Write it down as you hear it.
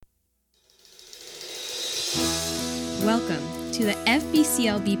Welcome to the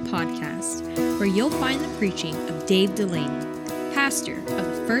FBCLB podcast, where you'll find the preaching of Dave Delaney, pastor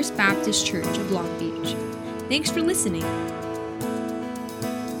of the First Baptist Church of Long Beach. Thanks for listening.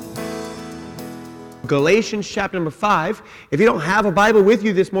 Galatians chapter number 5. If you don't have a Bible with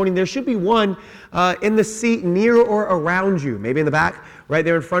you this morning, there should be one in the seat near or around you. Maybe in the back, right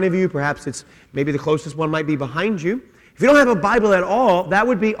there in front of you. Perhaps it's maybe the closest one might be behind you. If you don't have a Bible at all, that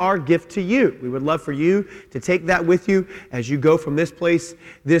would be our gift to you. We would love for you to take that with you as you go from this place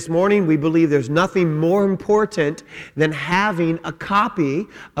this morning. We believe there's nothing more important than having a copy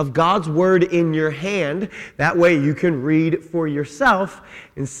of God's Word in your hand. That way you can read for yourself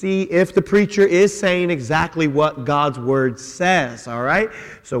and see if the preacher is saying exactly what God's Word says, all right?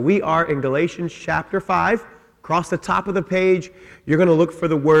 So we are in Galatians chapter 5. Across the top of the page, you're going to look for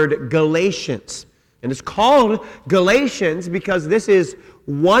the word Galatians. And it's called Galatians because this is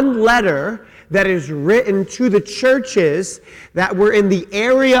one letter that is written to the churches that were in the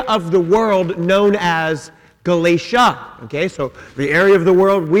area of the world known as Galatia. Okay, so the area of the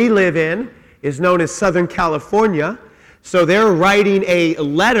world we live in is known as Southern California. So they're writing a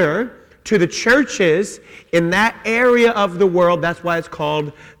letter to the churches in that area of the world. That's why it's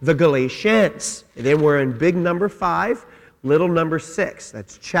called the Galatians. And then we're in big number 5, little number 6.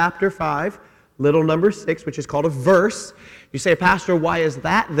 That's chapter 5. Little number 6, which is called a verse. You say, Pastor, why is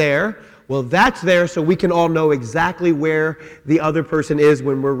that there? Well, that's there so we can all know exactly where the other person is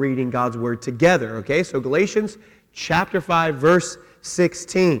when we're reading God's Word together. Okay, so Galatians chapter 5, verse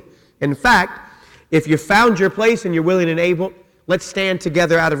 16. In fact, if you found your place and you're willing and able, let's stand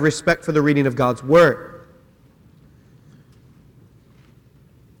together out of respect for the reading of God's Word.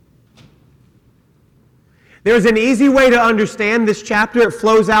 There's an easy way to understand this chapter. It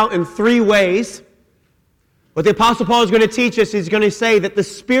flows out in 3 ways. What the Apostle Paul is going to teach us, he's going to say that the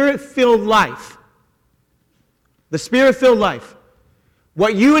Spirit-filled life,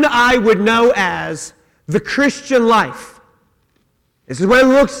 what you and I would know as the Christian life, this is what it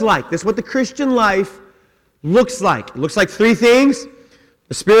looks like. This is what the Christian life looks like. It looks like 3 things.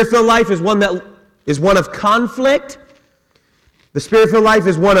 The Spirit-filled life is one of conflict. The Spirit-filled life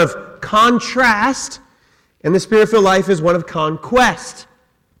is one of contrast. And the Spirit-filled life is one of conquest.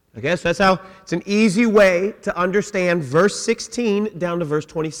 Okay, so that's how it's an easy way to understand verse 16 down to verse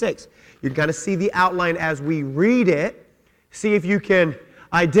 26. You can kind of see the outline as we read it. See if you can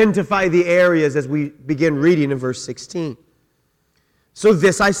identify the areas as we begin reading in verse 16. So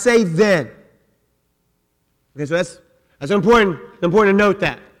this I say then. Okay, so that's important to note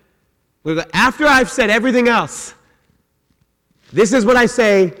that. After I've said everything else, this is what I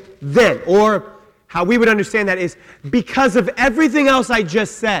say then. Or how we would understand that is because of everything else I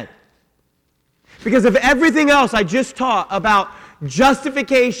just said. Because of everything else I just taught about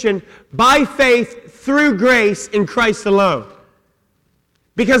justification by faith through grace in Christ alone.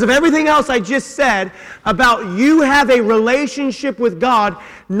 Because of everything else I just said about you have a relationship with God,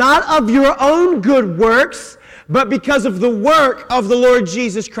 not of your own good works, but because of the work of the Lord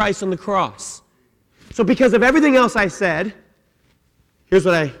Jesus Christ on the cross. So because of everything else I said, here's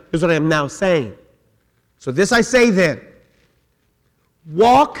what I am now saying. So this I say then,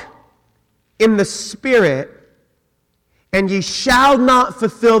 walk in the Spirit, and ye shall not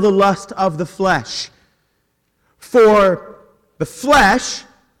fulfill the lust of the flesh. For the flesh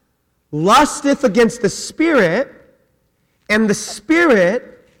lusteth against the Spirit, and the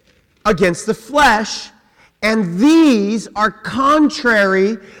Spirit against the flesh, and these are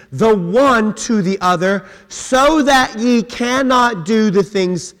contrary the one to the other, so that ye cannot do the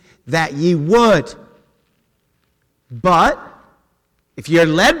things that ye would. But if you're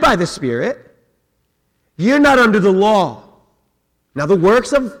led by the Spirit, you're not under the law. Now the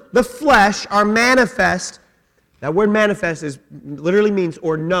works of the flesh are manifest. That word manifest literally means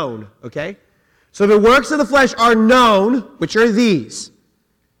or known, okay? So the works of the flesh are known, which are these: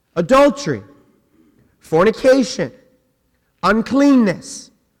 adultery, fornication, uncleanness,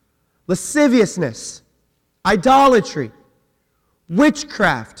 lasciviousness, idolatry,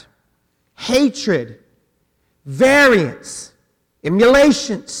 witchcraft, hatred, variance,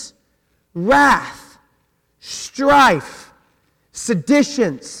 emulations, wrath, strife,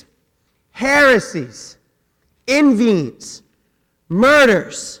 seditions, heresies, envyings,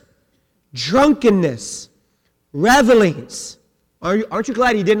 murders, drunkenness, revelings. Aren't you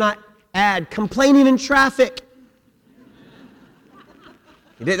glad he did not add complaining in traffic?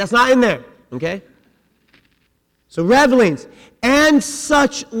 That's not in there, okay? So revelings and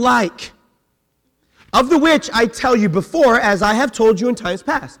such like, of the which I tell you before, as I have told you in times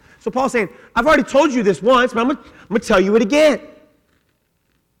past. So Paul's saying, I've already told you this once, but I'm going to tell you it again.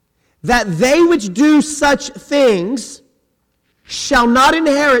 that they which do such things shall not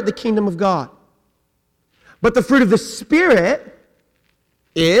inherit the kingdom of God. But the fruit of the Spirit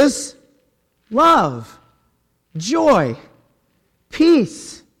is love, joy,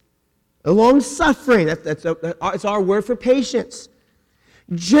 peace, long-suffering. That's our word for patience.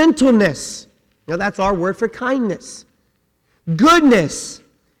 Gentleness. Now that's our word for kindness. Goodness,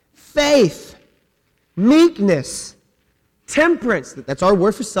 faith, meekness, temperance. That's our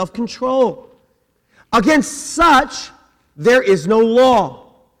word for self-control. Against such there is no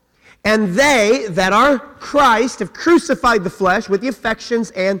law. And they that are Christ have crucified the flesh with the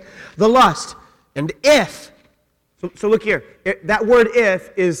affections and the lust. And if, so look here, that word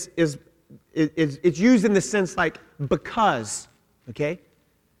if is it's used in the sense like because, okay?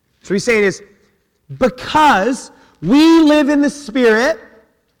 So he's saying is, because we live in the Spirit,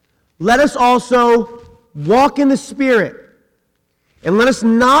 let us also walk in the Spirit. And let us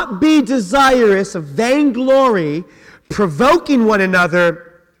not be desirous of vainglory, provoking one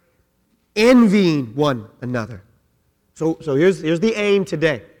another, envying one another. So here's the aim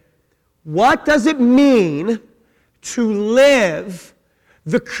today. What does it mean to live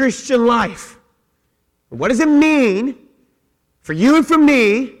the Christian life? What does it mean for you and for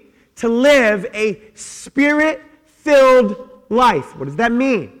me to live a Spirit-filled life? What does that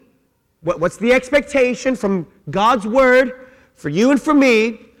mean? What's the expectation from God's Word for you and for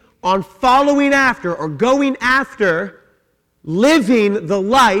me on following after or going after living the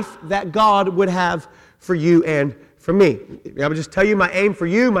life that God would have for you and for me? I would just tell you my aim for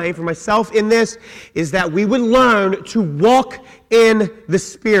you, my aim for myself in this is that we would learn to walk in the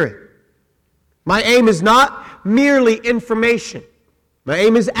Spirit. My aim is not merely information. My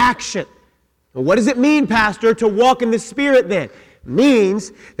aim is action. Well, what does it mean, Pastor, to walk in the Spirit then? It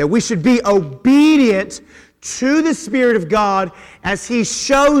means that we should be obedient to the Spirit of God as He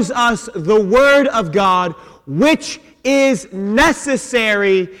shows us the Word of God, which is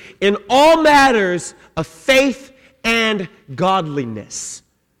necessary in all matters of faith and godliness.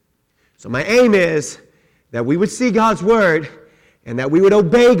 So my aim is that we would see God's Word and that we would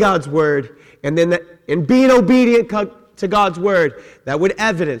obey God's Word, and then that in being obedient to God's Word, that would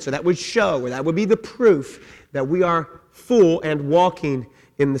evidence or that would show or that would be the proof that we are full and walking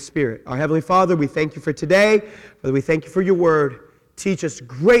in the Spirit. Our Heavenly Father, we thank you for today. Father, we thank you for your Word. Teach us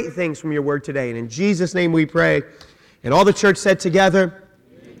great things from your Word today. And in Jesus' name we pray. And all the church said together,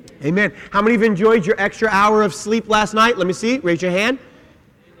 Amen. How many of you enjoyed your extra hour of sleep last night? Let me see. Raise your hand.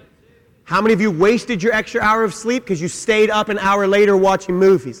 How many of you wasted your extra hour of sleep because you stayed up an hour later watching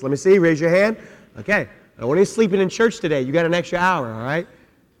movies? Let me see. Raise your hand. Okay. I don't want you sleeping in church today. You got an extra hour, all right?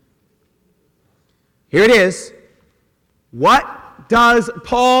 Here it is. What does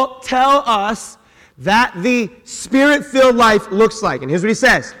Paul tell us that the Spirit-filled life looks like? And here's what he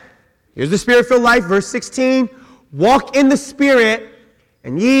says. Here's the Spirit-filled life, verse 16. Walk in the Spirit,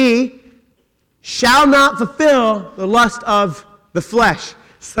 and ye shall not fulfill the lust of the flesh.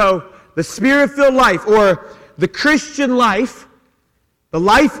 So the Spirit-filled life, or the Christian life, the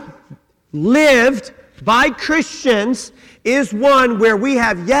life lived by Christians, is one where we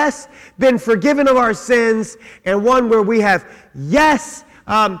have, yes, been forgiven of our sins, and one where we have, yes,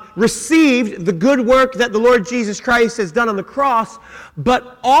 received the good work that the Lord Jesus Christ has done on the cross,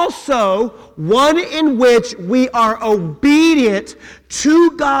 but also one in which we are obedient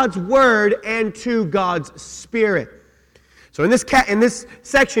to God's Word and to God's Spirit. So in this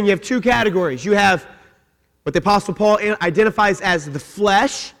section, you have two categories. You have what the Apostle Paul identifies as the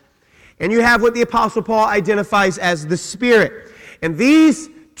flesh, and you have what the Apostle Paul identifies as the Spirit. And these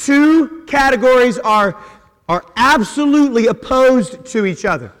two categories are absolutely opposed to each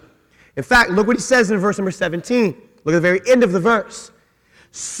other. In fact, look what he says in verse number 17. Look at the very end of the verse.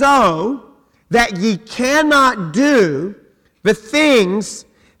 So that ye cannot do the things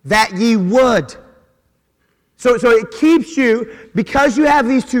that ye would. So it keeps you, because you have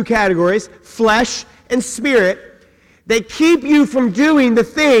these two categories, flesh and spirit, they keep you from doing the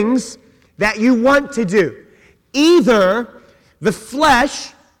things that you want to do. Either the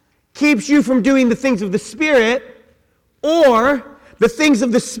flesh keeps you from doing the things of the Spirit, or the things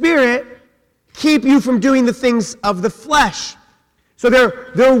of the Spirit keep you from doing the things of the flesh. So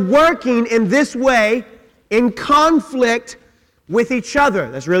they're working in this way in conflict with each other.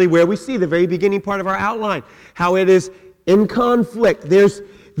 That's really where we see the very beginning part of our outline, how it is in conflict. There's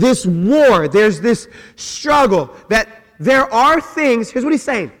this war, there's this struggle, that there are things, here's what he's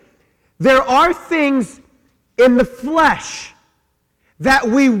saying, there are things in the flesh that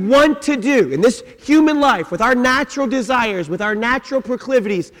we want to do in this human life, with our natural desires, with our natural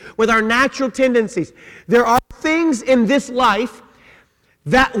proclivities, with our natural tendencies. There are things in this life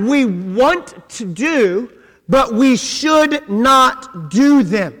that we want to do, but we should not do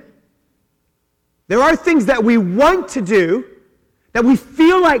them. There are things that we want to do, that we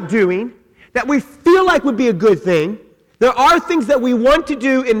feel like doing, that we feel like would be a good thing. There are things that we want to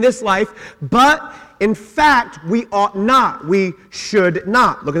do in this life, but in fact, we ought not. We should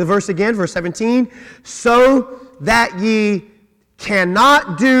not. Look at the verse again, verse 17. So that ye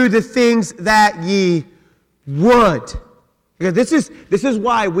cannot do the things that ye would. Because this is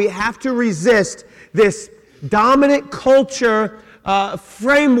why we have to resist this dominant culture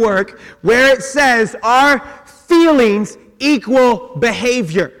framework where it says our feelings equal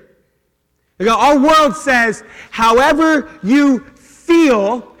behavior. Our world says however you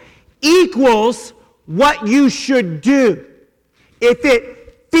feel equals what you should do. If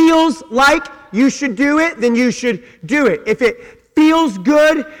it feels like you should do it, then you should do it. If it feels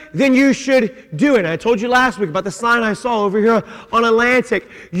good, then you should do it. And I told you last week about the sign I saw over here on Atlantic.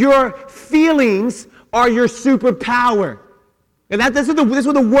 Your feelings are your superpower. And this is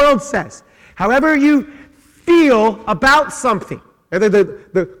what the world says. However you feel about something.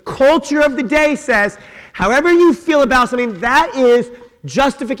 The culture of the day says, however you feel about something, that is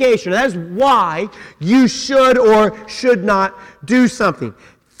justification. That is why you should or should not do something.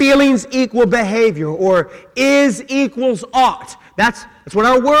 Feelings equal behavior, or is equals ought. That's what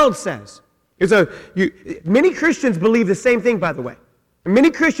our world says. Many Christians believe the same thing, by the way.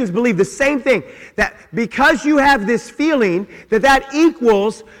 Many Christians believe the same thing, that because you have this feeling, that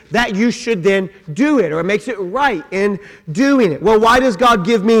equals that you should then do it, or it makes it right in doing it. Well, why does God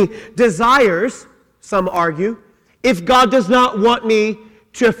give me desires, some argue, if God does not want me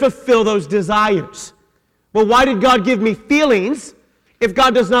to fulfill those desires? Well, why did God give me feelings if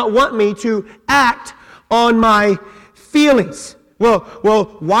God does not want me to act on my feelings? Well,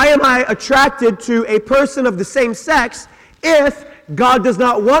 why am I attracted to a person of the same sex if God does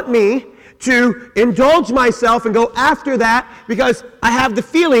not want me to indulge myself and go after that because I have the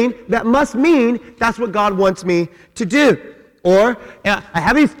feeling that must mean that's what God wants me to do? Or I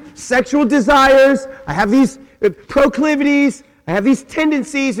have these sexual desires, I have these proclivities, I have these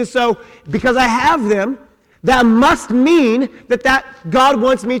tendencies, and so because I have them, that must mean that God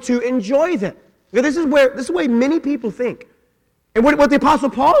wants me to enjoy them. Now, this is the way many people think. And what the Apostle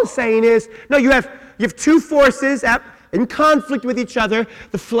Paul is saying is, no, you have two forces in conflict with each other,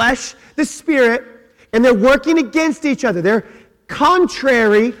 the flesh, the spirit, and they're working against each other. They're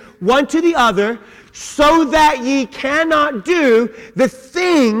contrary one to the other, so that ye cannot do the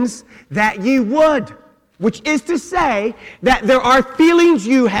things that ye would. Which is to say that there are feelings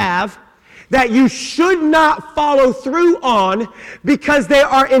you have that you should not follow through on because they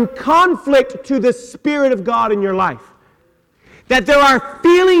are in conflict to the Spirit of God in your life. That there are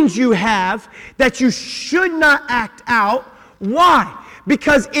feelings you have that you should not act out. Why?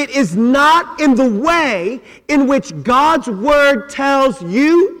 Because it is not in the way in which God's Word tells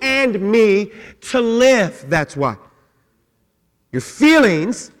you and me to live. That's why. Your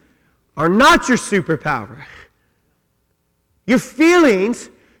feelings are not your superpower. Your feelings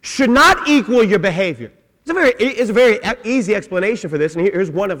should not equal your behavior. It's a very easy explanation for this, and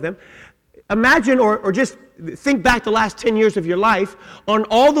here's one of them. Imagine or just think back the last 10 years of your life on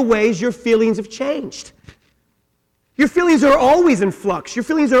all the ways your feelings have changed. Your feelings are always in flux. Your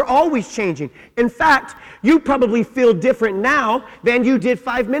feelings are always changing. In fact, you probably feel different now than you did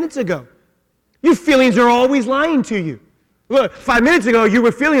 5 minutes ago. Your feelings are always lying to you. Look, 5 minutes ago, you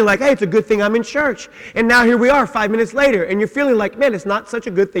were feeling like, hey, it's a good thing I'm in church. And now here we are 5 minutes later, and you're feeling like, man, it's not such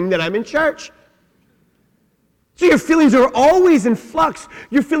a good thing that I'm in church. So your feelings are always in flux.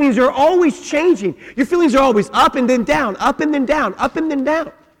 Your feelings are always changing. Your feelings are always up and then down, up and then down, up and then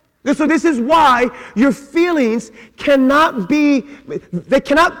down. And so this is why your feelings cannot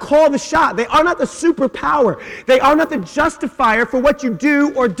call the shot. They are not the superpower. They are not the justifier for what you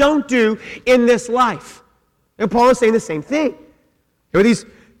do or don't do in this life. And Paul is saying the same thing. There are these,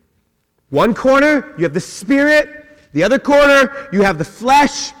 one corner, you have the spirit. The other corner, you have the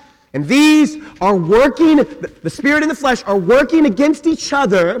flesh. And these are working, the spirit and the flesh are working against each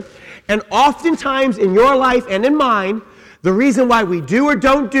other. And oftentimes in your life and in mine, the reason why we do or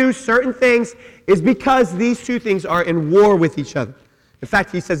don't do certain things is because these two things are in war with each other. In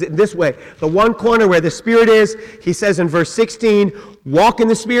fact, he says it in this way. The one corner where the Spirit is, he says in verse 16, walk in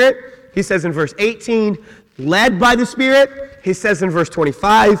the Spirit. He says in verse 18, led by the Spirit. He says in verse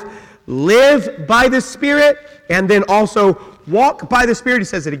 25, live by the Spirit. And then also walk by the Spirit. He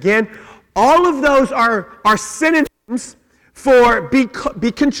says it again. All of those are synonyms for be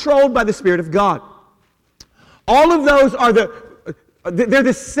controlled by the Spirit of God. All of those are They're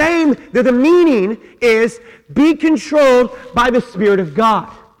the same. The meaning is be controlled by the Spirit of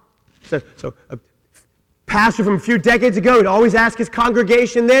God. So a pastor from a few decades ago would always ask his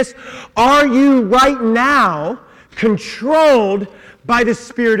congregation this: are you right now controlled by the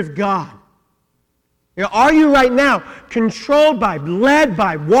Spirit of God? Are you right now controlled by, led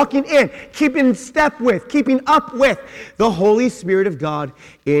by, walking in, keeping in step with, keeping up with the Holy Spirit of God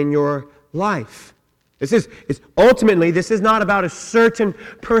in your life? This is not about a certain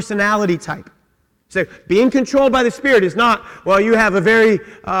personality type. So being controlled by the Spirit is not, well, you have a very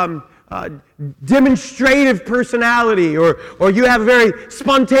demonstrative personality, or you have a very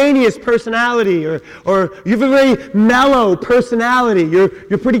spontaneous personality, or you have a very mellow personality.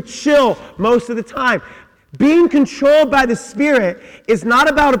 You're pretty chill most of the time. Being controlled by the Spirit is not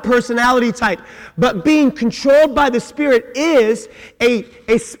about a personality type, but being controlled by the Spirit is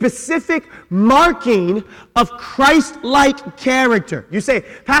a specific marking of Christ-like character. You say,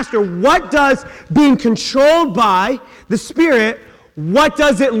 Pastor, what does being controlled by the Spirit, what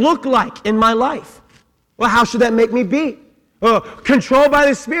does it look like in my life? Well, how should that make me be? Well, controlled by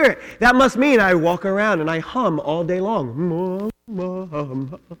the Spirit, that must mean I walk around and I hum all day long.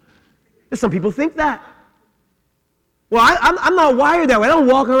 Some people think that. Well, I'm not wired that way. I don't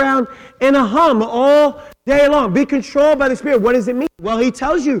walk around in a hum all day long. Be controlled by the Spirit. What does it mean? Well, he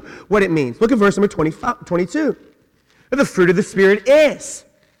tells you what it means. Look at verse number 22. The fruit of the Spirit is.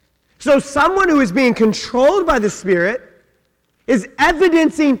 So someone who is being controlled by the Spirit is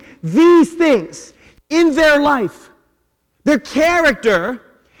evidencing these things in their life. Their character,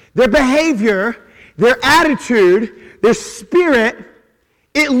 their behavior, their attitude, their spirit.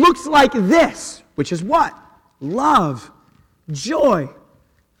 It looks like this, which is what? Love, joy,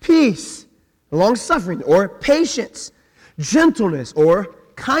 peace, long-suffering, or patience, gentleness, or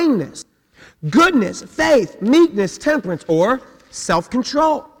kindness, goodness, faith, meekness, temperance, or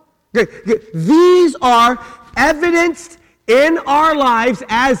self-control. These are evidenced in our lives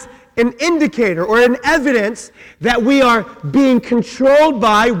as an indicator or an evidence that we are being controlled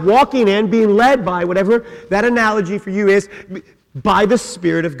by, walking in, being led by, whatever that analogy for you is, by the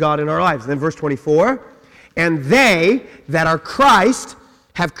Spirit of God in our lives. And then verse 24, and they that are Christ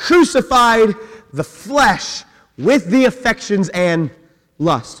have crucified the flesh with the affections and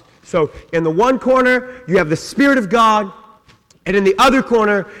lust. So in the one corner, you have the Spirit of God, and in the other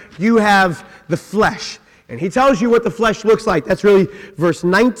corner, you have the flesh. And he tells you what the flesh looks like. That's really verse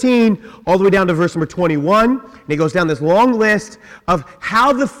 19 all the way down to verse number 21. And he goes down this long list of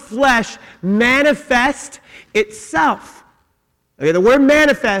how the flesh manifests itself. Okay, the word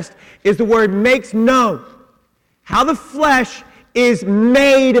manifest is the word makes known. How the flesh is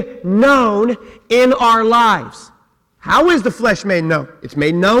made known in our lives. How is the flesh made known? It's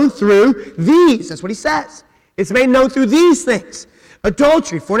made known through these. That's what he says. It's made known through these things.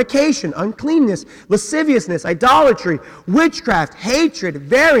 Adultery, fornication, uncleanness, lasciviousness, idolatry, witchcraft, hatred,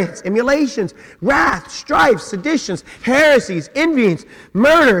 variance, emulations, wrath, strife, seditions, heresies, envyings,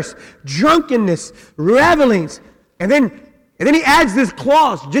 murders, drunkenness, revelings. And then he adds this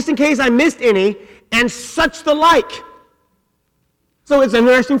clause, just in case I missed any, and such the like. So it's an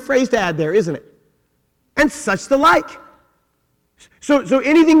interesting phrase to add there, isn't it? And such the like. So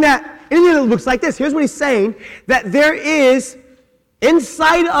anything that looks like this, here's what he's saying, that there is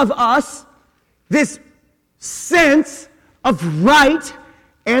inside of us this sense of right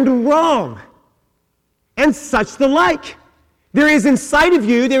and wrong, and such the like. There is inside of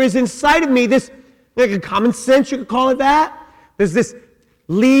you, there is inside of me this, like a common sense, you could call it that. There's this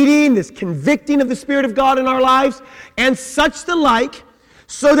leading, this convicting of the Spirit of God in our lives, and such the like,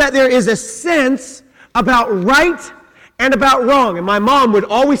 so that there is a sense about right and about wrong. And my mom would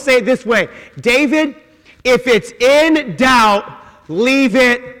always say it this way, David, if it's in doubt, leave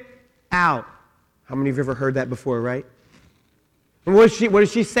it out. How many of you have ever heard that before, right? And what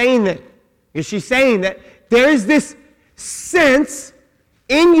is she saying then? Is she saying that there is this sense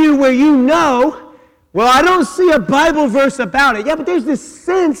in you where you know, well, I don't see a Bible verse about it. Yeah, but there's this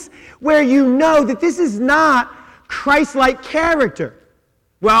sense where you know that this is not Christ-like character.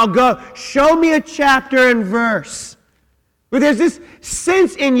 Well, I'll go, show me a chapter and verse. But there's this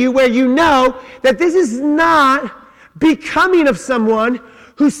sense in you where you know that this is not becoming of someone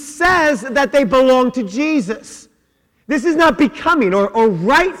who says that they belong to Jesus. This is not becoming or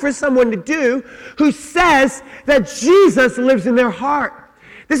right for someone to do who says that Jesus lives in their heart.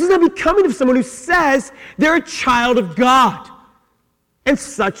 This is not becoming of someone who says they're a child of God, and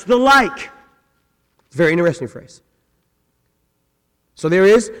such the like. It's a very interesting phrase. So there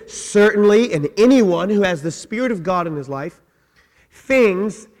is certainly in anyone who has the Spirit of God in his life,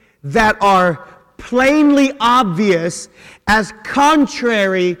 things that are plainly obvious as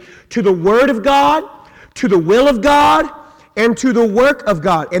contrary to the Word of God, to the will of God, and to the work of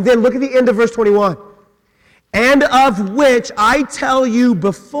God. And then look at the end of verse 21. And of which I tell you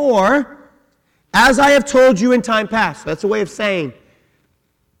before, as I have told you in time past. So that's a way of saying,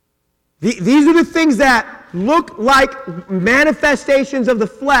 these are the things that look like manifestations of the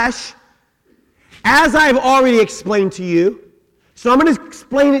flesh, as I've already explained to you. So I'm going to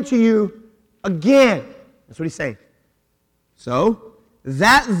explain it to you again. That's what he's saying. So,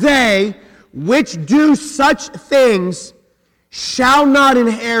 that they which do such things shall not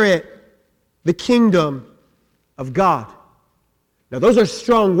inherit the kingdom of God. Now, those are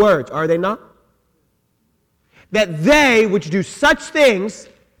strong words, are they not? That they which do such things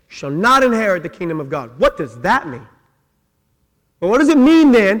shall not inherit the kingdom of God. What does that mean? Well, what does it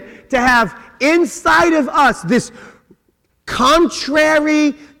mean then to have inside of us this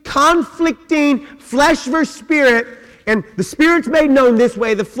contrary, conflicting flesh versus spirit, and the spirit's made known this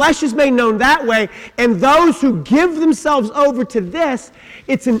way, the flesh is made known that way, and those who give themselves over to this,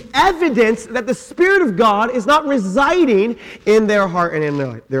 it's an evidence that the Spirit of God is not residing in their heart and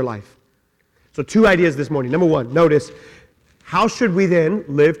in their life. So 2 ideas this morning. Number 1, notice, how should we then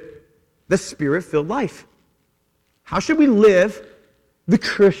live the Spirit-filled life? How should we live the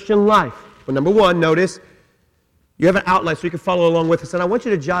Christian life? Well, number 1, notice, you have an outline so you can follow along with us. And I want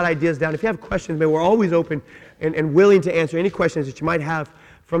you to jot ideas down. If you have questions, man, we're always open and willing to answer any questions that you might have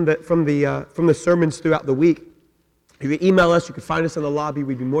from the sermons throughout the week. You can email us. You can find us in the lobby.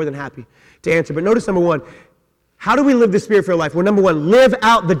 We'd be more than happy to answer. But notice, number 1, how do we live the Spirit-filled life? Well, number 1, live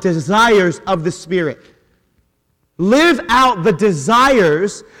out the desires of the Spirit. Live out the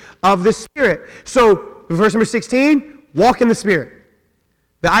desires of the Spirit. So, verse number 16, walk in the Spirit.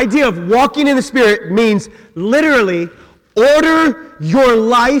 The idea of walking in the Spirit means literally order your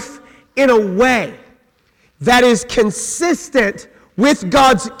life in a way that is consistent with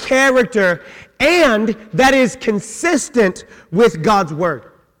God's character and that is consistent with God's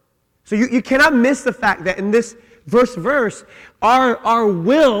Word. So you cannot miss the fact that in this verse, our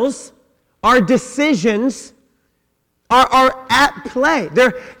wills, our decisions are at play.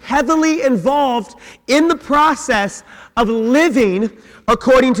 They're heavily involved in the process of living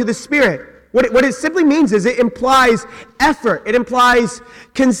according to the Spirit. What it simply means is it implies effort. It implies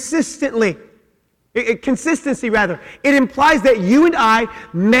consistency. It implies that you and I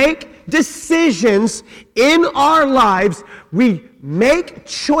make decisions in our lives. We make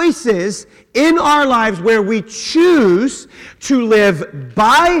choices in our lives where we choose to live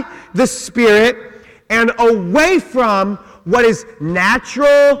by the Spirit and away from what is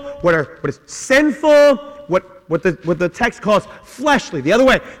natural, what is sinful, what the text calls fleshly. The other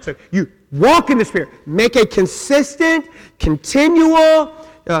way. So you walk in the Spirit. Make a consistent, continual,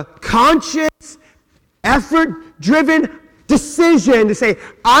 conscious, effort-driven decision to say,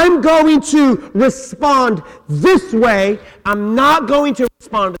 I'm going to respond this way. I'm not going to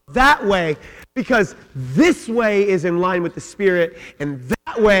respond that way, because this way is in line with the Spirit and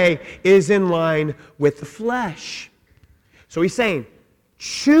that way is in line with the flesh. So he's saying,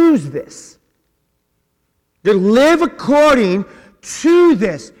 choose this. To live according to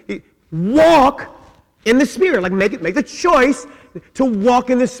this. Walk in the Spirit. Like make the choice to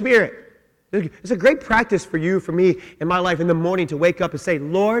walk in the Spirit. It's a great practice for you, for me, in my life in the morning to wake up and say,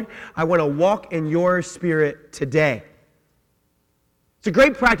 Lord, I want to walk in your Spirit today. It's a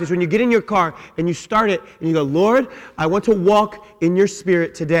great practice when you get in your car and you start it and you go, Lord, I want to walk in your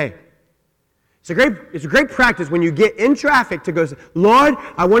Spirit today. It's a great practice when you get in traffic to go, Lord,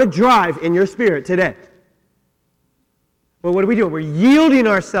 I want to drive in your Spirit today. Well, what are we doing? We're yielding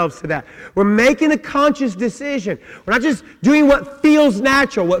ourselves to that. We're making a conscious decision. We're not just doing what feels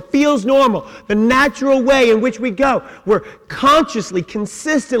natural, what feels normal, the natural way in which we go. We're consciously,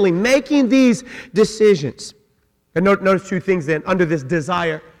 consistently making these decisions. And notice 2 things then under this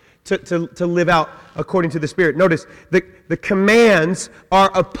desire to live out according to the Spirit. Notice the commands are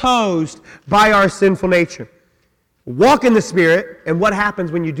opposed by our sinful nature. Walk in the Spirit, and what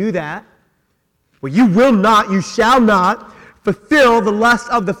happens when you do that? Well, you shall not fulfill the lust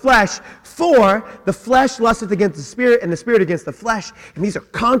of the flesh, for the flesh lusteth against the Spirit, and the Spirit against the flesh, and these are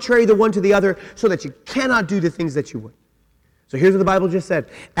contrary the one to the other, so that you cannot do the things that you would. So here's what the Bible just said.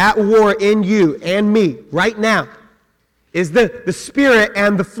 At war in you and me, right now, is the Spirit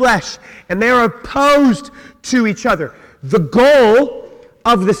and the flesh, and they are opposed to each other. The goal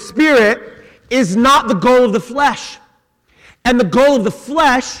of the Spirit is not the goal of the flesh, and the goal of the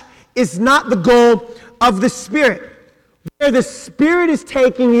flesh is not the goal of the Spirit. Where the Spirit is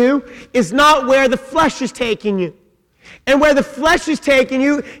taking you is not where the flesh is taking you. And where the flesh is taking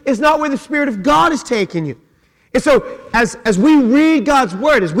you is not where the Spirit of God is taking you. And so, as we read God's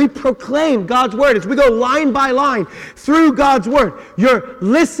Word, as we proclaim God's Word, as we go line by line through God's Word, you're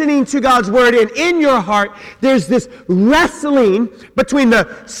listening to God's Word, and in your heart, there's this wrestling between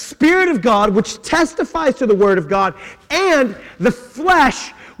the Spirit of God, which testifies to the Word of God, and the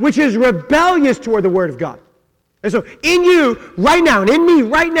flesh, which is rebellious toward the Word of God. And so in you right now, and in me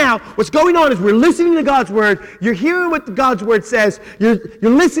right now, what's going on is we're listening to God's Word, you're hearing what God's Word says, you're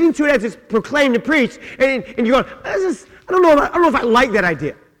listening to it as it's proclaimed and preached, and you're going, I don't know if I like that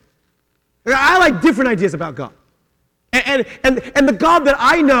idea. I like different ideas about God. And the God that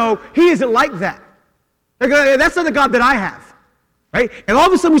I know, He isn't like that. That's not the God that I have. Right? And all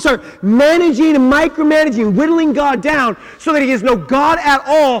of a sudden we start managing and micromanaging, whittling God down so that He is no God at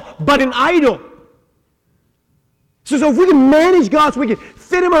all, but an idol. So if we can manage God so we can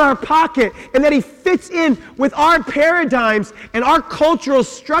fit Him in our pocket and that He fits in with our paradigms and our cultural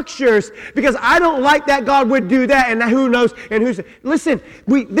structures, because I don't like that God would do that, and who knows, and who's... Listen,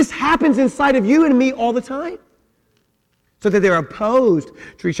 this happens inside of you and me all the time. So that they're opposed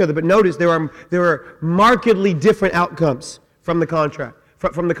to each other. But notice there are markedly different outcomes from the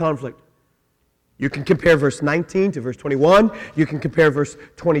conflict. You can compare verse 19 to verse 21. You can compare verse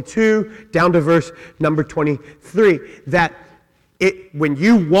 22 down to verse number 23. That when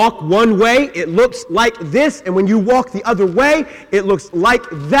you walk one way, it looks like this, and when you walk the other way, it looks like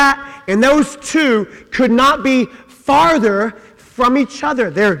that. And those two could not be farther from each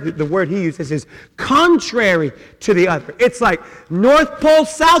other. The word he uses is contrary to the other. It's like North Pole,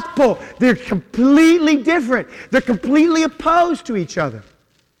 South Pole. They're completely different. They're completely opposed to each other.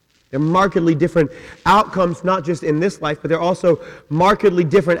 They're markedly different outcomes, not just in this life, but they're also markedly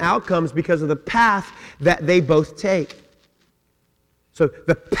different outcomes because of the path that they both take. So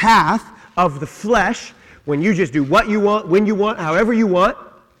the path of the flesh, when you just do what you want, when you want, however you want,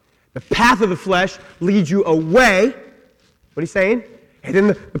 the path of the flesh leads you away. What he's saying? And then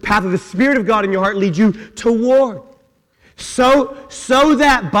the path of the Spirit of God in your heart leads you toward. So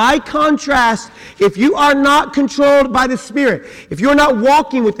that by contrast, if you are not controlled by the Spirit, if you're not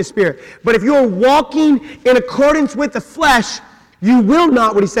walking with the Spirit, but if you're walking in accordance with the flesh, you will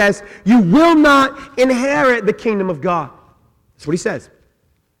not, what he says, you will not inherit the kingdom of God. That's what he says.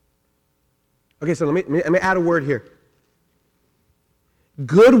 Okay, so let me add a word here.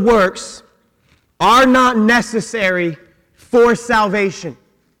 Good works are not necessary for salvation.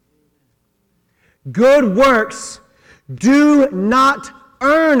 Good works do not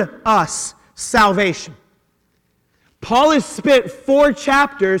earn us salvation. Paul has spent 4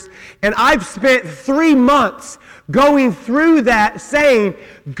 chapters, and I've spent 3 months going through that saying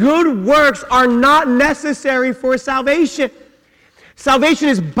good works are not necessary for salvation. Salvation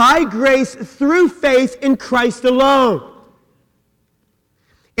is by grace through faith in Christ alone.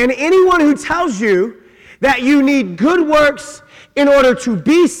 And anyone who tells you that you need good works in order to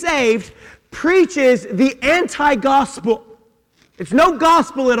be saved preaches the anti-gospel. It's no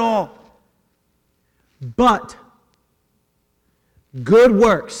gospel at all. But good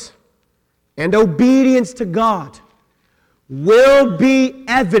works and obedience to God will be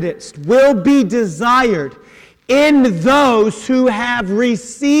evidenced, will be desired in those who have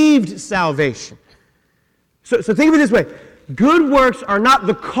received salvation. So think of it this way. Good works are not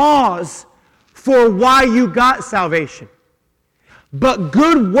the cause for why you got salvation. But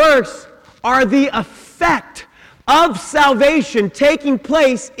good works are the effect of salvation taking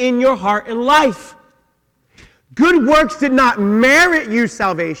place in your heart and life. Good works did not merit you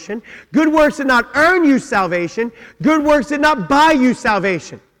salvation. Good works did not earn you salvation. Good works did not buy you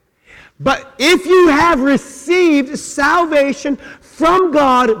salvation. But if you have received salvation from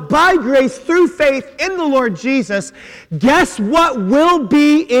God by grace through faith in the Lord Jesus, guess what will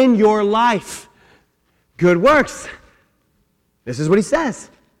be in your life? Good works. This is what he says.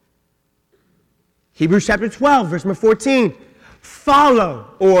 Hebrews chapter 12, verse number 14. Follow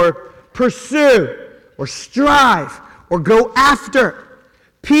or pursue or strive or go after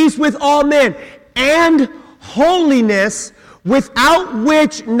peace with all men and holiness, without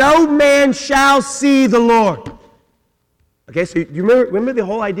which no man shall see the Lord. Okay, so you remember the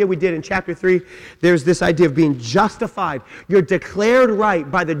whole idea we did in chapter 3? There's this idea of being justified. You're declared right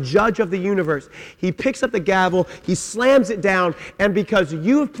by the judge of the universe. He picks up the gavel, he slams it down, and because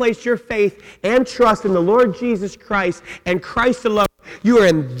you have placed your faith and trust in the Lord Jesus Christ and Christ alone, you are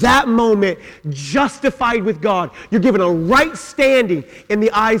in that moment justified with God. You're given a right standing in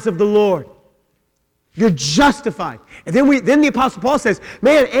the eyes of the Lord. You're justified. And then the Apostle Paul says,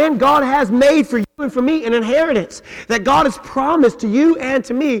 man, and God has made for you and for me an inheritance. That God has promised to you and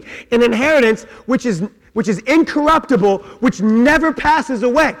to me an inheritance which is which is incorruptible, which never passes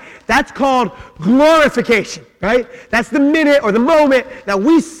away. That's called glorification, right? That's the minute or the moment that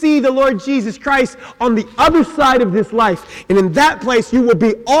we see the Lord Jesus Christ on the other side of this life. And in that place, you will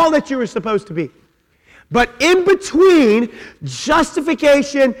be all that you were supposed to be. But in between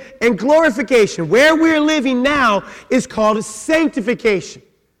justification and glorification, where we're living now is called sanctification,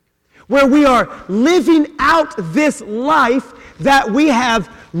 where we are living out this life that we have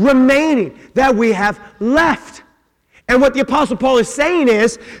remaining, that we have left. And what the Apostle Paul is saying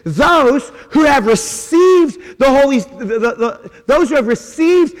is, those who have received those who have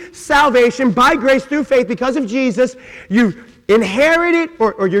received salvation by grace through faith because of Jesus, you inherited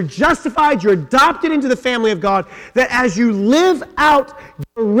or you're justified, you're adopted into the family of God, that as you live out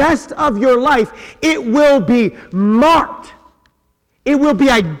the rest of your life, it will be marked. It will be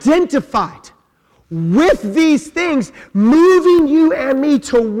identified with these things, moving you and me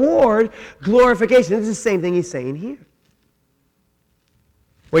toward glorification. This is the same thing he's saying here.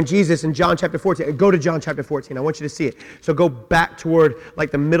 When Jesus in John chapter 14, go to John chapter 14, I want you to see it. So go back toward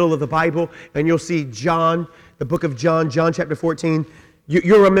like the middle of the Bible, and you'll see John, the book of John, John chapter 14.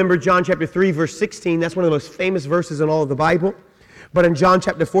 You'll remember John chapter 3, verse 16. That's one of the most famous verses in all of the Bible. But in John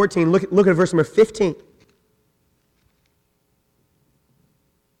chapter 14, look at verse number 15.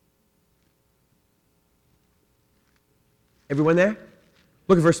 Everyone there?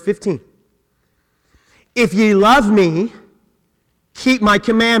 Look at verse 15. If ye love me, keep my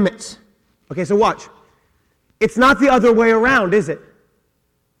commandments. Okay, so watch. It's not the other way around, is it?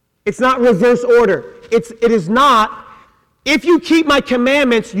 It's not reverse order. It is not, if you keep my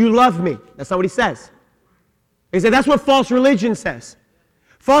commandments, you love me. That's not what he says. He said that's what false religion says.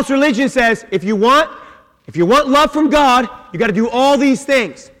 False religion says if you want love from God, you got to do all these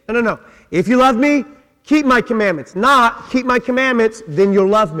things. No. If you love me, keep my commandments. Not keep my commandments, then you'll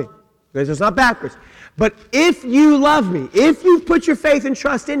love me. Because it's not backwards. But if you love me, if you've put your faith and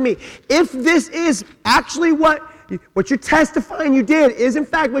trust in me, if this is actually what you're testifying you did is in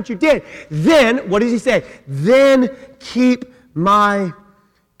fact what you did, then, what does he say? Then keep my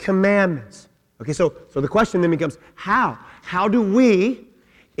commandments. Okay, so the question then becomes, how? How do we,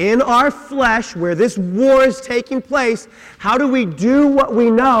 in our flesh, where this war is taking place, how do we do what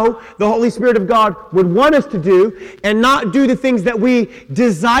we know the Holy Spirit of God would want us to do and not do the things that we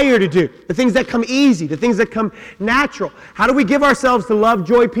desire to do, the things that come easy, the things that come natural? How do we give ourselves to love,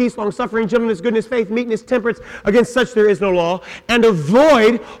 joy, peace, long-suffering, gentleness, goodness, faith, meekness, temperance? Against such there is no law, and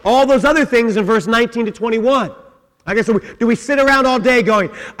avoid all those other things in verse 19 to 21. Okay, so do we sit around all day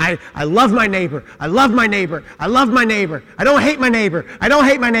going, I love my neighbor, I love my neighbor, I love my neighbor, I don't hate my neighbor, I don't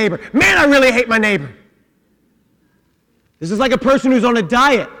hate my neighbor, man, I really hate my neighbor. This is like a person who's on a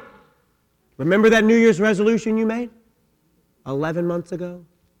diet. Remember that New Year's resolution you made 11 months ago?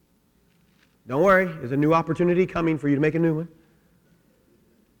 Don't worry, there's a new opportunity coming for you to make a new one.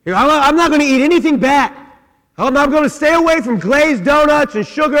 I'm not going to eat anything bad. I'm going to stay away from glazed donuts and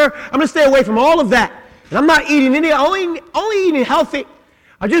sugar. I'm going to stay away from all of that. And I'm not eating only eating healthy.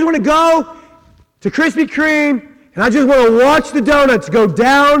 I just want to go to Krispy Kreme, and I just want to watch the donuts go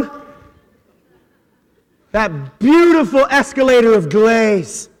down that beautiful escalator of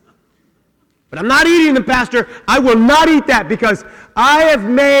glaze. But I'm not eating them, Pastor. I will not eat that because I have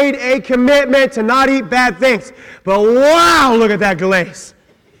made a commitment to not eat bad things. But wow, look at that glaze.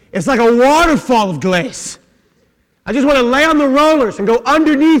 It's like a waterfall of glaze. I just want to lay on the rollers and go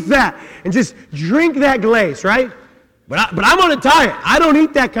underneath that and just drink that glaze, right? But I'm on a diet. I don't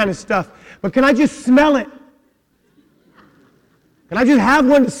eat that kind of stuff. But can I just smell it? Can I just have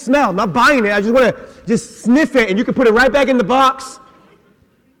one to smell? I'm not buying it. I just want to just sniff it, and you can put it right back in the box.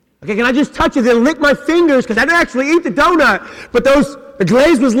 Okay, can I just touch it and lick my fingers? Because I didn't actually eat the donut, but the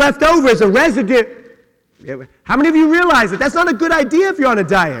glaze was left over as a residue. How many of you realize that that's not a good idea if you're on a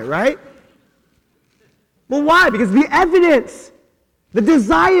diet, right? Well, why? Because the evidence, the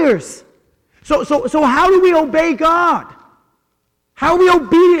desires. So how do we obey God? How are we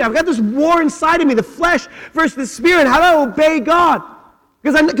obedient? I've got this war inside of me, the flesh versus the spirit. How do I obey God?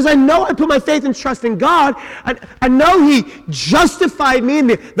 Because I know I put my faith and trust in God. I know He justified me in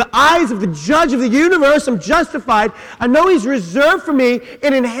the eyes of the judge of the universe. I'm justified. I know He's reserved for me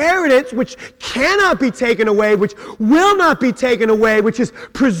an inheritance which cannot be taken away, which will not be taken away, which is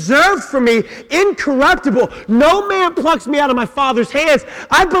preserved for me, incorruptible. No man plucks me out of my Father's hands.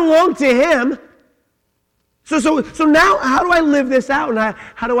 I belong to Him. So now, how do I live this out? And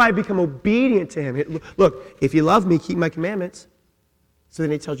how do I become obedient to Him? Look, if you love me, keep my commandments. So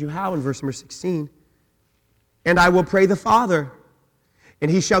then He tells you how in verse number 16. And I will pray the Father,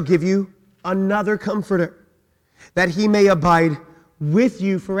 and He shall give you another comforter, that He may abide with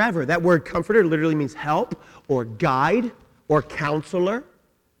you forever. That word comforter literally means help or guide or counselor.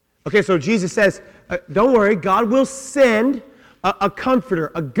 Okay, so Jesus says, don't worry, God will send a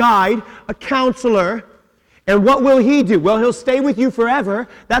comforter, a guide, a counselor. And what will he do? Well, he'll stay with you forever.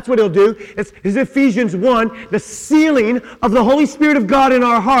 That's what he'll do. It's Ephesians 1, the sealing of the Holy Spirit of God in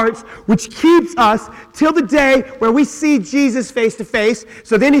our hearts, which keeps us till the day where we see Jesus face to face.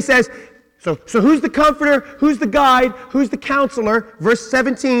 So then he says, so who's the comforter? Who's the guide? Who's the counselor? Verse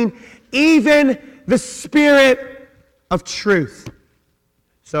 17, even the Spirit of truth.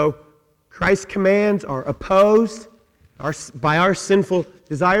 So Christ's commands are opposed by our sinful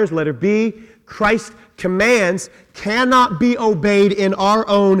desires, letter B. Christ's commands cannot be obeyed in our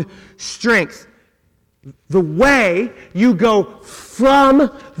own strength. The way you go from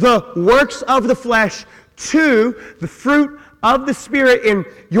the works of the flesh to the fruit of the Spirit in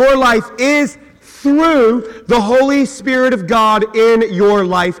your life is through the Holy Spirit of God in your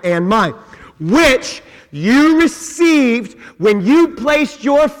life and mine, which you received when you placed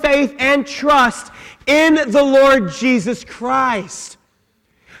your faith and trust in the Lord Jesus Christ.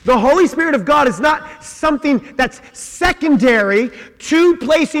 The Holy Spirit of God is not something that's secondary to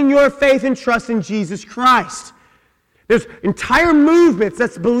placing your faith and trust in Jesus Christ. There's entire movements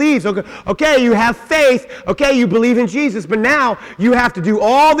that believes, okay, you have faith, okay, you believe in Jesus, but now you have to do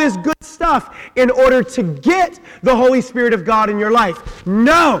all this good stuff in order to get the Holy Spirit of God in your life.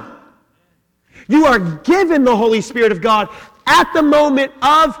 No! You are given the Holy Spirit of God at the moment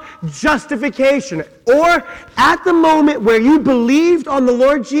of justification, or at the moment where you believed on the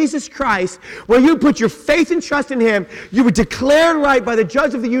Lord Jesus Christ, where you put your faith and trust in Him, you were declared right by the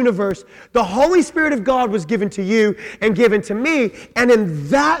judge of the universe. The Holy Spirit of God was given to you and given to me, and in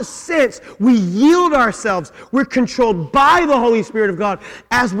that sense, we yield ourselves. We're controlled by the Holy Spirit of God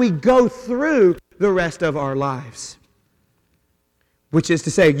as we go through the rest of our lives. Which is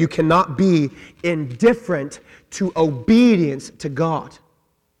to say, you cannot be indifferent to obedience to God.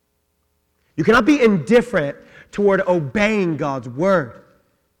 You cannot be indifferent toward obeying God's word.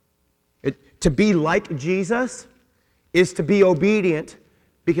 To be like Jesus is to be obedient,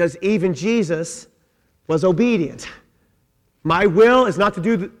 because even Jesus was obedient. My will is to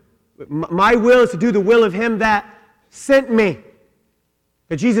do the will of Him that sent me.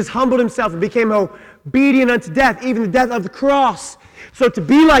 That Jesus humbled Himself and became obedient unto death, even the death of the cross. So to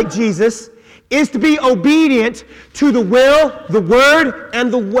be like Jesus is to be obedient to the will, the word,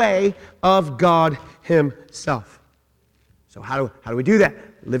 and the way of God Himself. So how do we do that?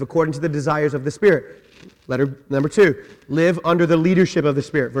 Live according to the desires of the Spirit. Letter number 2, live under the leadership of the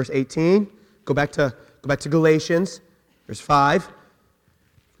Spirit. Verse 18, go back to Galatians, verse 5,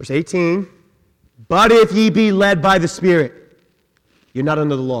 verse 18. But if ye be led by the Spirit, you're not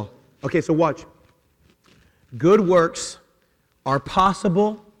under the law. Okay, so watch. Good works are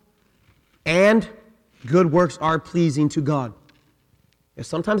possible, and good works are pleasing to God. And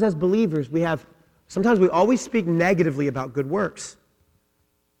sometimes as believers, we always speak negatively about good works.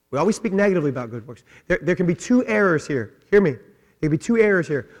 We always speak negatively about good works. There can be two errors here. Hear me. There can be two errors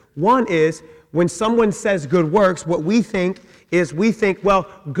here. One is when someone says good works, what we think, well,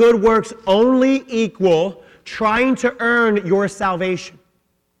 good works only equal trying to earn your salvation.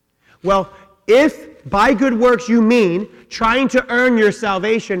 Well, if by good works you mean trying to earn your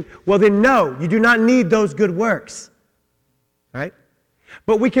salvation, well then no, you do not need those good works. Right?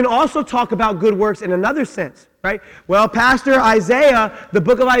 But we can also talk about good works in another sense, right? Well, Pastor Isaiah, the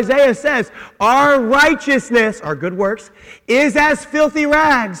book of Isaiah says, our righteousness, our good works, is as filthy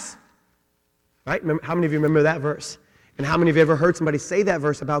rags. Right? How many of you remember that verse? And how many of you ever heard somebody say that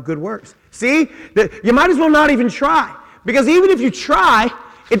verse about good works? See? You might as well not even try. Because even if you try,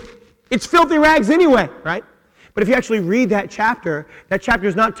 it's filthy rags anyway, right? But if you actually read that chapter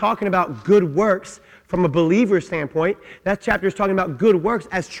is not talking about good works from a believer standpoint. That chapter is talking about good works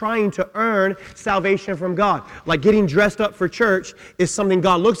as trying to earn salvation from God. Like getting dressed up for church is something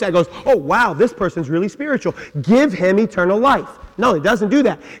God looks at and goes, oh wow, this person's really spiritual. Give him eternal life. No, it doesn't do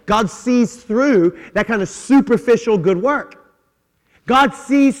that. God sees through that kind of superficial good work. God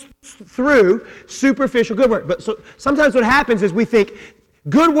sees through superficial good work. But so sometimes what happens is we think,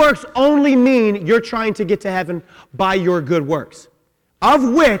 good works only mean you're trying to get to heaven by your good works, of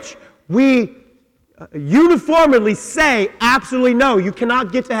which we uniformly say absolutely no. You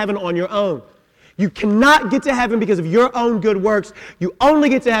cannot get to heaven on your own. You cannot get to heaven because of your own good works. You only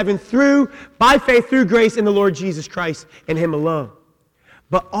get to heaven by faith, through grace in the Lord Jesus Christ and Him alone.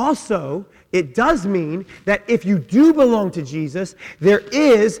 But also, it does mean that if you do belong to Jesus, there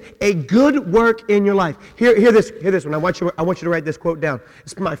is a good work in your life. Hear this one. I want you to write this quote down.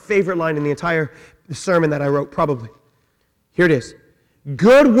 It's my favorite line in the entire sermon that I wrote, probably. Here it is.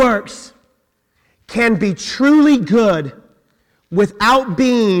 Good works can be truly good without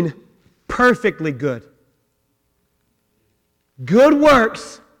being perfectly good. Good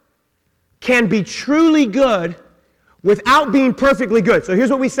works can be truly good without being perfectly good. So here's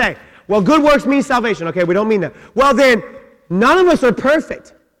what we say. Well, good works means salvation. Okay, we don't mean that. Well then, none of us are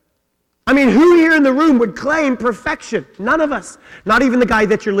perfect. I mean, who here in the room would claim perfection? None of us. Not even the guy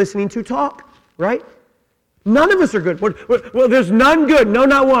that you're listening to talk, right? None of us are good. Well, there's none good. No,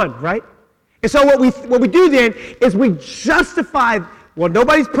 not one, right? And so what we do then is we justify, well,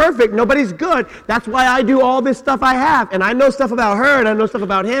 nobody's perfect, nobody's good. That's why I do all this stuff I have. And I know stuff about her, and I know stuff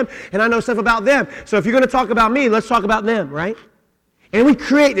about him, and I know stuff about them. So if you're going to talk about me, let's talk about them, right? And we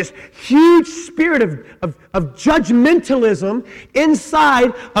create this huge spirit of judgmentalism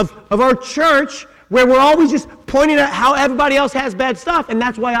inside of our church where we're always just pointing at how everybody else has bad stuff, and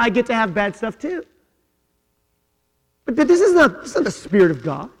that's why I get to have bad stuff too. But this is not the Spirit of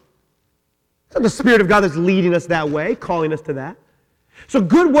God. It's not the Spirit of God that's leading us that way, calling us to that. So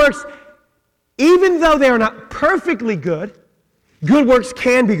good works, even though they are not perfectly good, good works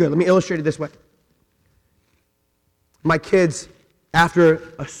can be good. Let me illustrate it this way. My kids,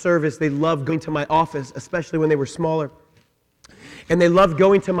 after a service, they loved going to my office, especially when they were smaller. And they loved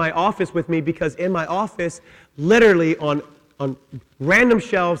going to my office with me because in my office, literally on random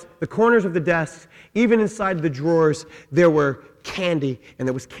shelves, the corners of the desks, even inside the drawers, there were candy, and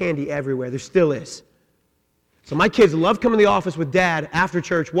there was candy everywhere. There still is. So my kids love coming to the office with Dad after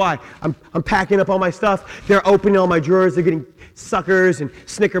church. Why? I'm packing up all my stuff. They're opening all my drawers. They're getting Suckers and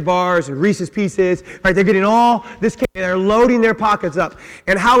Snicker bars and Reese's Pieces. Right? They're getting all this candy. They're loading their pockets up.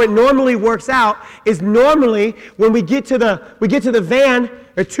 And how it normally works out is normally when we get to the van,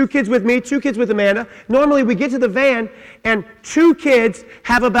 there are 2 kids with me, 2 kids with Amanda. Normally we get to the van and 2 kids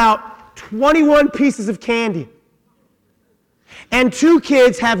have about 21 pieces of candy. And 2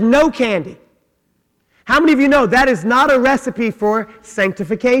 kids have no candy. How many of you know that is not a recipe for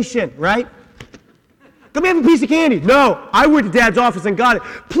sanctification, right? Let me have a piece of candy. No, I went to Dad's office and got it.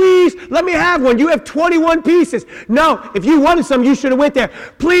 Please, let me have one. You have 21 pieces. No, if you wanted some, you should have went there.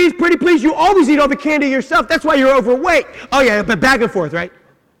 Please, pretty please, you always eat all the candy yourself. That's why you're overweight. Oh yeah, but back and forth, right?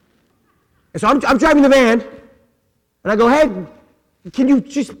 And so I'm driving the van, and I go, hey, can you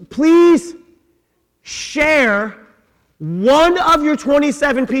just please share one of your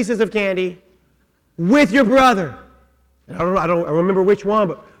 27 pieces of candy with your brother? And I don't remember which one,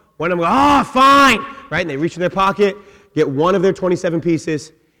 but one of them go, fine, right? And they reach in their pocket, get one of their 27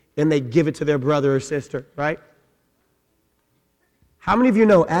 pieces, and they give it to their brother or sister, right? How many of you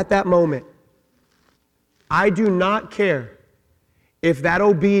know at that moment, I do not care if that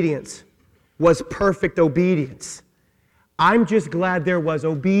obedience was perfect obedience. I'm just glad there was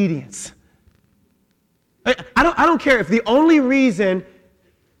obedience. I don't care if the only reason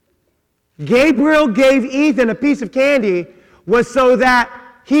Gabriel gave Ethan a piece of candy was so that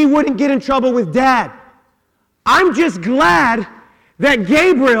he wouldn't get in trouble with Dad. I'm just glad that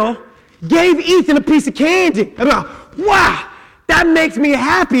Gabriel gave Ethan a piece of candy. I'm like, wow, that makes me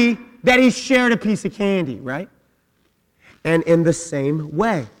happy that he shared a piece of candy, right? And in the same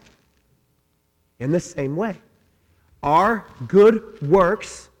way, our good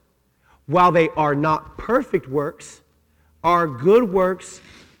works, while they are not perfect works, our good works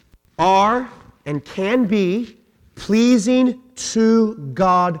are and can be pleasing to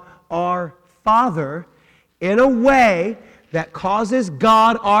God our Father in a way that causes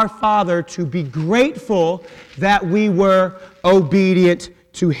God our Father to be grateful that we were obedient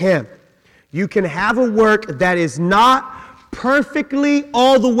to Him. You can have a work that is not perfectly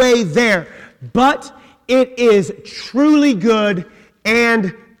all the way there, but it is truly good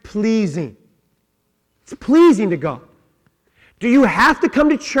and pleasing. It's pleasing to God. Do you have to come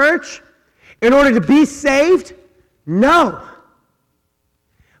to church in order to be saved? No.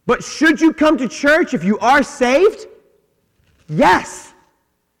 But should you come to church if you are saved? Yes.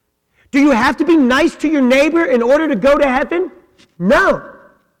 Do you have to be nice to your neighbor in order to go to heaven? No.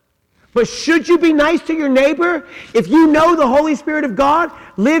 But should you be nice to your neighbor if you know the Holy Spirit of God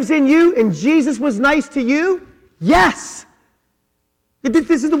lives in you and Jesus was nice to you? Yes.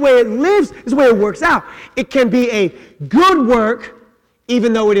 This is the way it lives. This is the way it works out. It can be a good work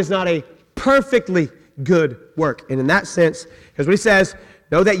even though it is not a perfectly good work. And in that sense, here's what he says,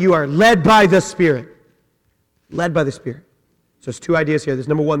 know that you are led by the Spirit. Led by the Spirit. So there's 2 ideas here. There's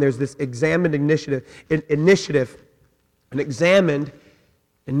number 1, there's this examined initiative, an examined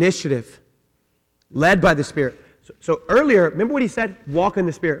initiative led by the Spirit. So earlier, remember what he said? Walk in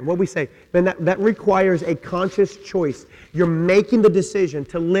the Spirit. And what we say? Man, that requires a conscious choice. You're making the decision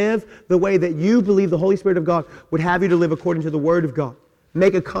to live the way that you believe the Holy Spirit of God would have you to live according to the Word of God.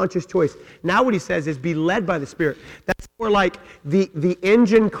 Make a conscious choice. Now what he says is be led by the Spirit. That's more like the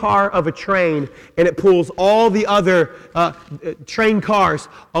engine car of a train, and it pulls all the other train cars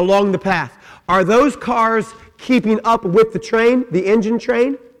along the path. Are those cars keeping up with the train, the engine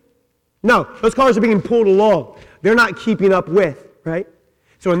train? No, those cars are being pulled along. They're not keeping up with, right?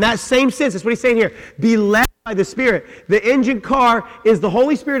 So in that same sense, that's what he's saying here. Be led by the Spirit. The engine car is the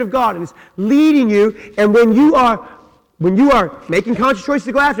Holy Spirit of God, and it's leading you, and when you are making conscious choices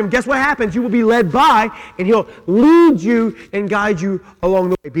to go after Him, guess what happens? You will be led by, and He'll lead you and guide you along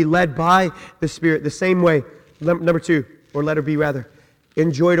the way. Be led by the Spirit the same way. Number 2, or letter B rather,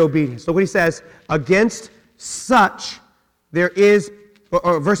 enjoyed obedience. Look what he says. Against such there is,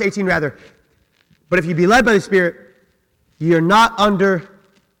 or verse 18 rather, but if you be led by the Spirit, ye are not under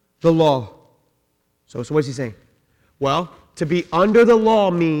the law. So what is he saying? Well, to be under the law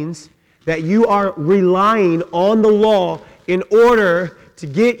means that you are relying on the law in order to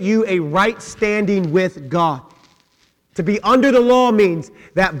get you a right standing with God. To be under the law means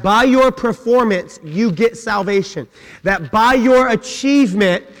that by your performance you get salvation. That by your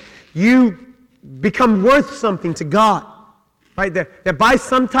achievement you become worth something to God. Right? That by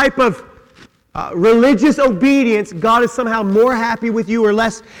some type of religious obedience, God is somehow more happy with you or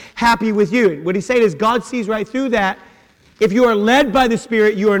less happy with you. What he's saying is God sees right through that. If you are led by the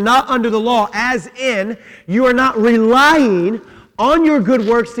Spirit, you are not under the law, as in, you are not relying on your good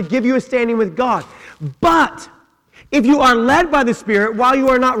works to give you a standing with God. But if you are led by the Spirit, while you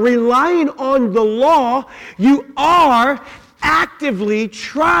are not relying on the law, you are actively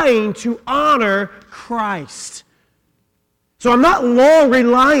trying to honor Christ. So I'm not law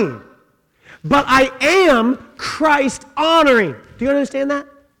relying, but I am Christ honoring. Do you understand that?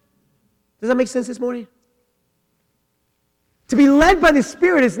 Does that make sense this morning? To be led by the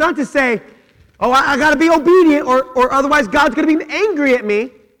Spirit is not to say, oh, I got to be obedient or otherwise God's going to be angry at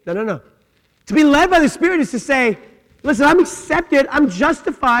me. No. To be led by the Spirit is to say, listen, I'm accepted, I'm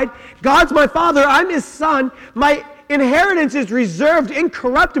justified, God's my Father, I'm His Son, my inheritance is reserved,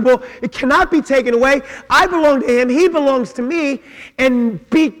 incorruptible, it cannot be taken away, I belong to Him, He belongs to me, and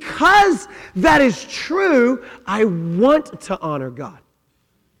because that is true, I want to honor God.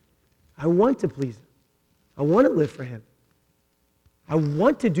 I want to please Him. I want to live for Him. I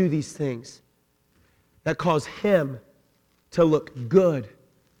want to do these things that cause Him to look good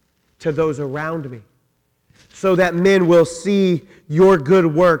to those around me, so that men will see your good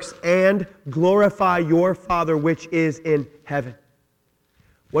works and glorify your Father which is in heaven.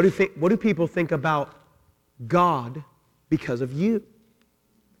 What do people think about God because of you?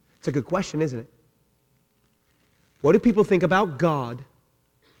 It's a good question, isn't it? What do people think about God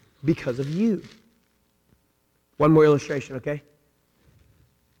because of you? One more illustration, okay?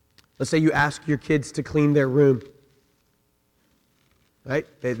 Let's say you ask your kids to clean their room. Right?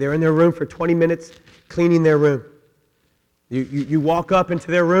 They're in their room for 20 minutes cleaning their room. You walk up into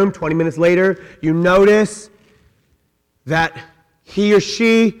their room 20 minutes later, you notice that he or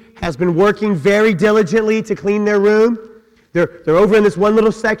she has been working very diligently to clean their room. They're over in this one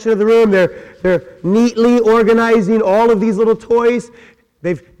little section of the room. They're neatly organizing all of these little toys.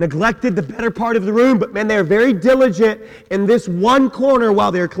 They've neglected the better part of the room, but man, they're very diligent in this one corner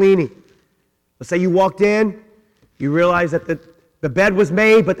while they're cleaning. Let's say you walked in, you realize that the bed was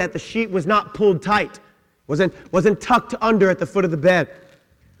made, but that the sheet was not pulled tight, wasn't tucked under at the foot of the bed.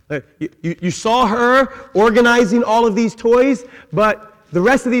 You saw her organizing all of these toys, but the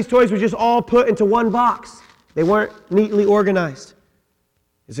rest of these toys were just all put into one box. They weren't neatly organized.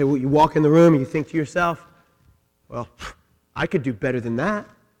 You walk in the room and you think to yourself, well, I could do better than that.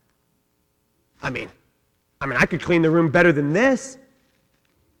 I mean, I could clean the room better than this.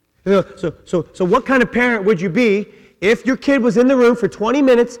 So what kind of parent would you be if your kid was in the room for 20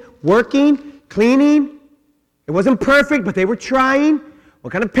 minutes working, cleaning? It wasn't perfect, but they were trying.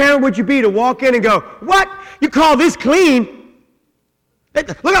 What kind of parent would you be to walk in and go, what? You call this clean?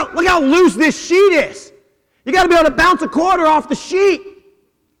 Look how loose this sheet is. You got to be able to bounce a quarter off the sheet.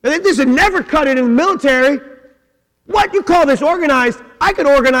 This would never cut it in the military. What? You call this organized? I could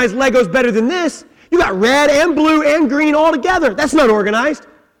organize Legos better than this. You got red and blue and green all together. That's not organized.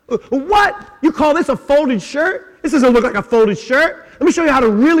 What? You call this a folded shirt? This doesn't look like a folded shirt. Let me show you how to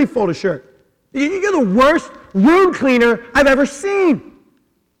really fold a shirt. You're the worst room cleaner I've ever seen.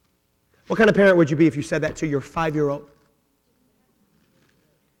 What kind of parent would you be if you said that to your 5-year-old?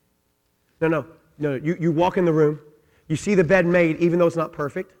 No. You walk in the room. You see the bed made even though it's not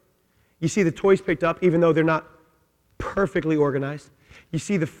perfect. You see the toys picked up even though they're not perfectly organized. You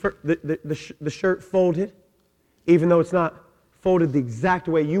see the shirt folded even though it's not folded the exact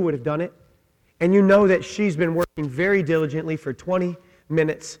way you would have done it. And you know that she's been working very diligently for 20,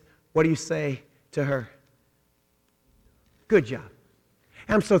 minutes, what do you say to her? Good job.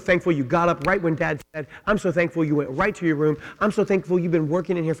 I'm so thankful you got up right when Dad said. I'm so thankful you went right to your room. I'm so thankful you've been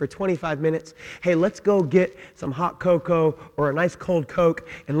working in here for 25 minutes. Hey, let's go get some hot cocoa or a nice cold Coke,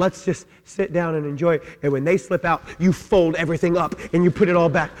 and let's just sit down and enjoy it. And when they slip out, you fold everything up and you put it all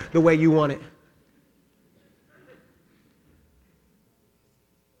back the way you want it.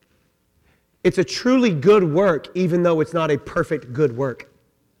 It's a truly good work, even though it's not a perfect good work.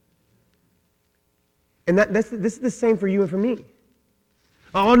 And this is the same for you and for me.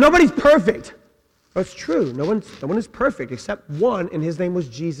 Oh, nobody's perfect. That's true. No one is perfect except one, and his name was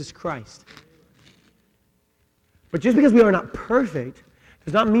Jesus Christ. But just because we are not perfect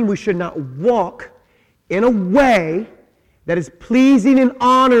does not mean we should not walk in a way that is pleasing and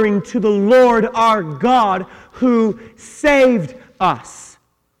honoring to the Lord our God who saved us.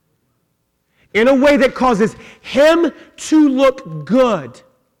 In a way that causes him to look good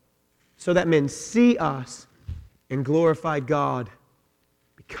so that men see us and glorify God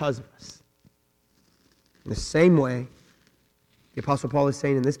because of us. In the same way, the Apostle Paul is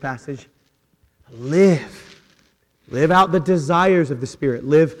saying in this passage, live out the desires of the Spirit.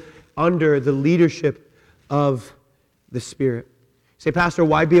 Live under the leadership of the Spirit. Say, Pastor,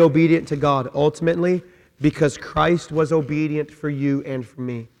 why be obedient to God? Ultimately, because Christ was obedient for you and for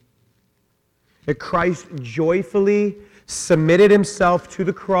me. That Christ joyfully submitted himself to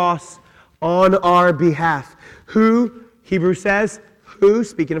the cross on our behalf. Who, Hebrews says, who,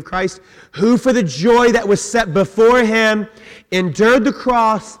 speaking of Christ, who for the joy that was set before him endured the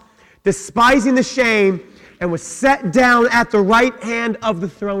cross, despising the shame, and was set down at the right hand of the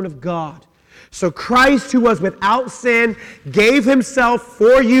throne of God. So Christ, who was without sin, gave himself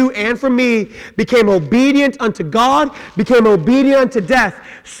for you and for me, became obedient unto God, became obedient unto death,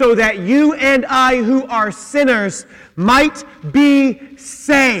 so that you and I, who are sinners, might be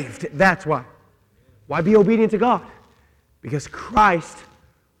saved. That's why. Why be obedient to God? Because Christ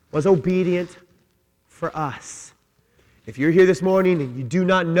was obedient for us. If you're here this morning and you do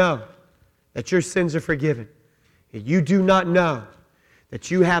not know that your sins are forgiven, and you do not know that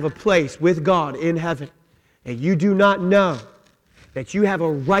you have a place with God in heaven, and you do not know that you have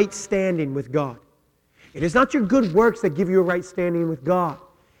a right standing with God, it is not your good works that give you a right standing with God.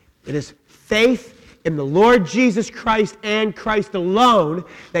 It is faith in the Lord Jesus Christ and Christ alone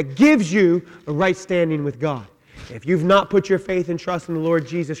that gives you a right standing with God. If you've not put your faith and trust in the Lord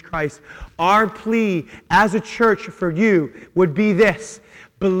Jesus Christ, our plea as a church for you would be this: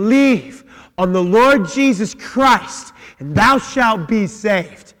 believe on the Lord Jesus Christ, and thou shalt be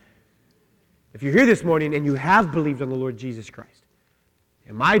saved. If you're here this morning and you have believed on the Lord Jesus Christ,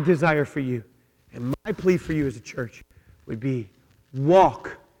 and my desire for you, and my plea for you as a church would be,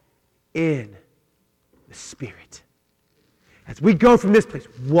 walk in the Spirit. As we go from this place,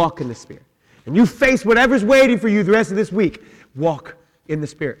 walk in the Spirit. And you face whatever's waiting for you the rest of this week, walk in the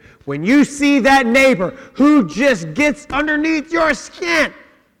Spirit. When you see that neighbor who just gets underneath your skin,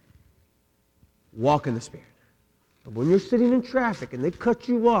 walk in the Spirit. But when you're sitting in traffic and they cut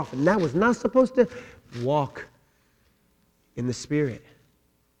you off and that was not supposed to, walk in the Spirit.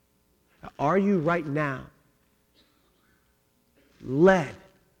 Are you right now led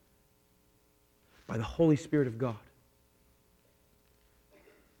by the Holy Spirit of God?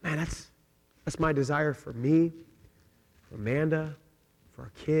 Man, that's my desire for me, for Amanda, for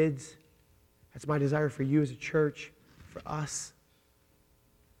our kids. That's my desire for you as a church, for us,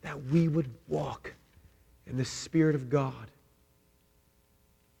 that we would walk in the Spirit of God.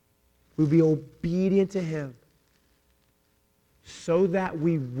 We would be obedient to him so that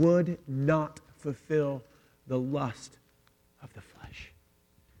we would not fulfill the lust of the flesh.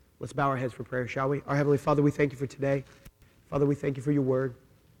 Let's bow our heads for prayer, shall we? Our Heavenly Father, we thank you for today. Father, we thank you for your word.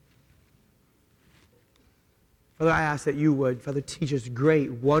 Father, I ask that you would, Father, teach us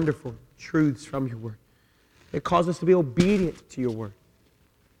great, wonderful truths from your word. It calls us to be obedient to your word.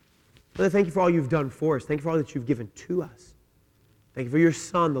 Father, thank you for all you've done for us. Thank you for all that you've given to us. Thank you for your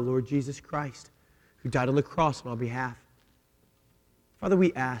Son, the Lord Jesus Christ, who died on the cross on our behalf. Father,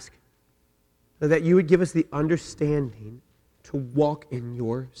 we ask that you would give us the understanding to walk in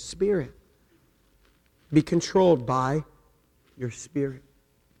your Spirit. Be controlled by your Spirit.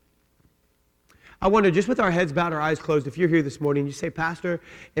 I wonder, just with our heads bowed, our eyes closed, if you're here this morning, you say, Pastor,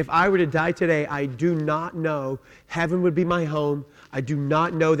 if I were to die today, I do not know heaven would be my home. I do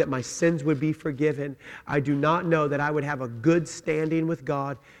not know that my sins would be forgiven. I do not know that I would have a good standing with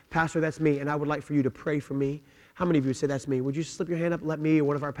God. Pastor, that's me, and I would like for you to pray for me. How many of you would say that's me? Would you slip your hand up, let me or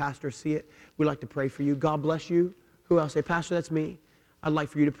one of our pastors see it? We'd like to pray for you. God bless you. Who else? Say, Pastor, that's me. I'd like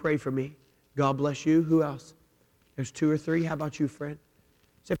for you to pray for me. God bless you. Who else? There's 2 or 3. How about you, friend?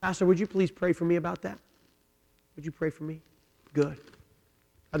 Say, Pastor, would you please pray for me about that? Would you pray for me? Good.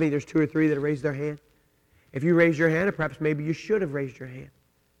 I think there's 2 or 3 that have raised their hand. If you raised your hand, or perhaps maybe you should have raised your hand.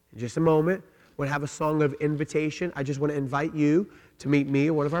 In just a moment, we'll have a song of invitation. I just want to invite you to meet me,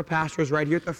 one of our pastors, right here at the